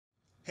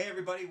Hey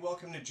everybody,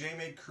 welcome to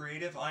JB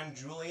Creative. I'm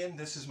Julian.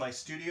 This is my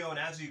studio, and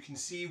as you can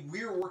see,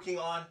 we're working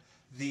on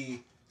the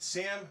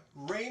Sam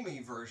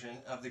Raimi version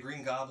of the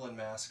Green Goblin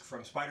mask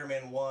from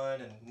Spider-Man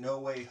 1 and No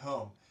Way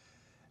Home.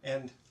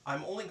 And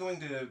I'm only going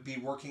to be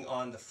working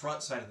on the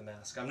front side of the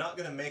mask. I'm not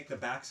going to make the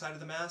back side of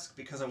the mask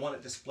because I want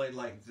it displayed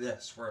like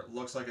this, where it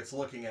looks like it's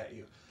looking at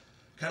you.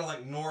 Kind of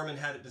like Norman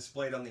had it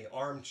displayed on the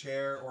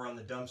armchair or on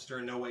the dumpster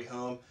in No Way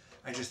Home.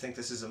 I just think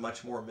this is a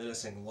much more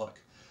menacing look.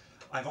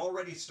 I've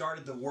already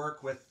started the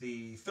work with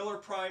the filler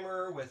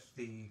primer, with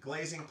the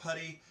glazing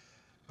putty,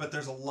 but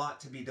there's a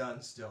lot to be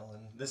done still,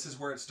 and this is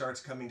where it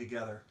starts coming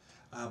together.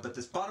 But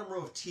this bottom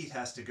row of teeth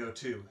has to go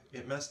too.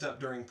 It messed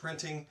up during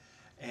printing,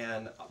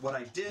 and what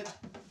I did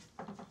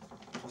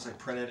was I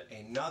printed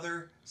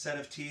another set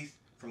of teeth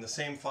from the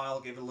same file,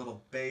 gave it a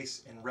little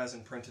base, and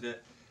resin printed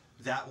it.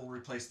 That will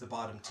replace the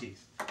bottom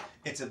teeth.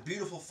 It's a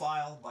beautiful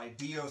file by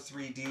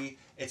Do3D.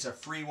 It's a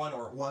free one,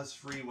 or it was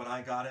free when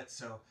I got it,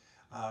 so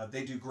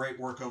they do great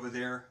work over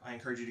there. I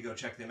encourage you to go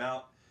check them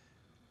out.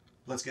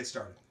 Let's get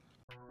started.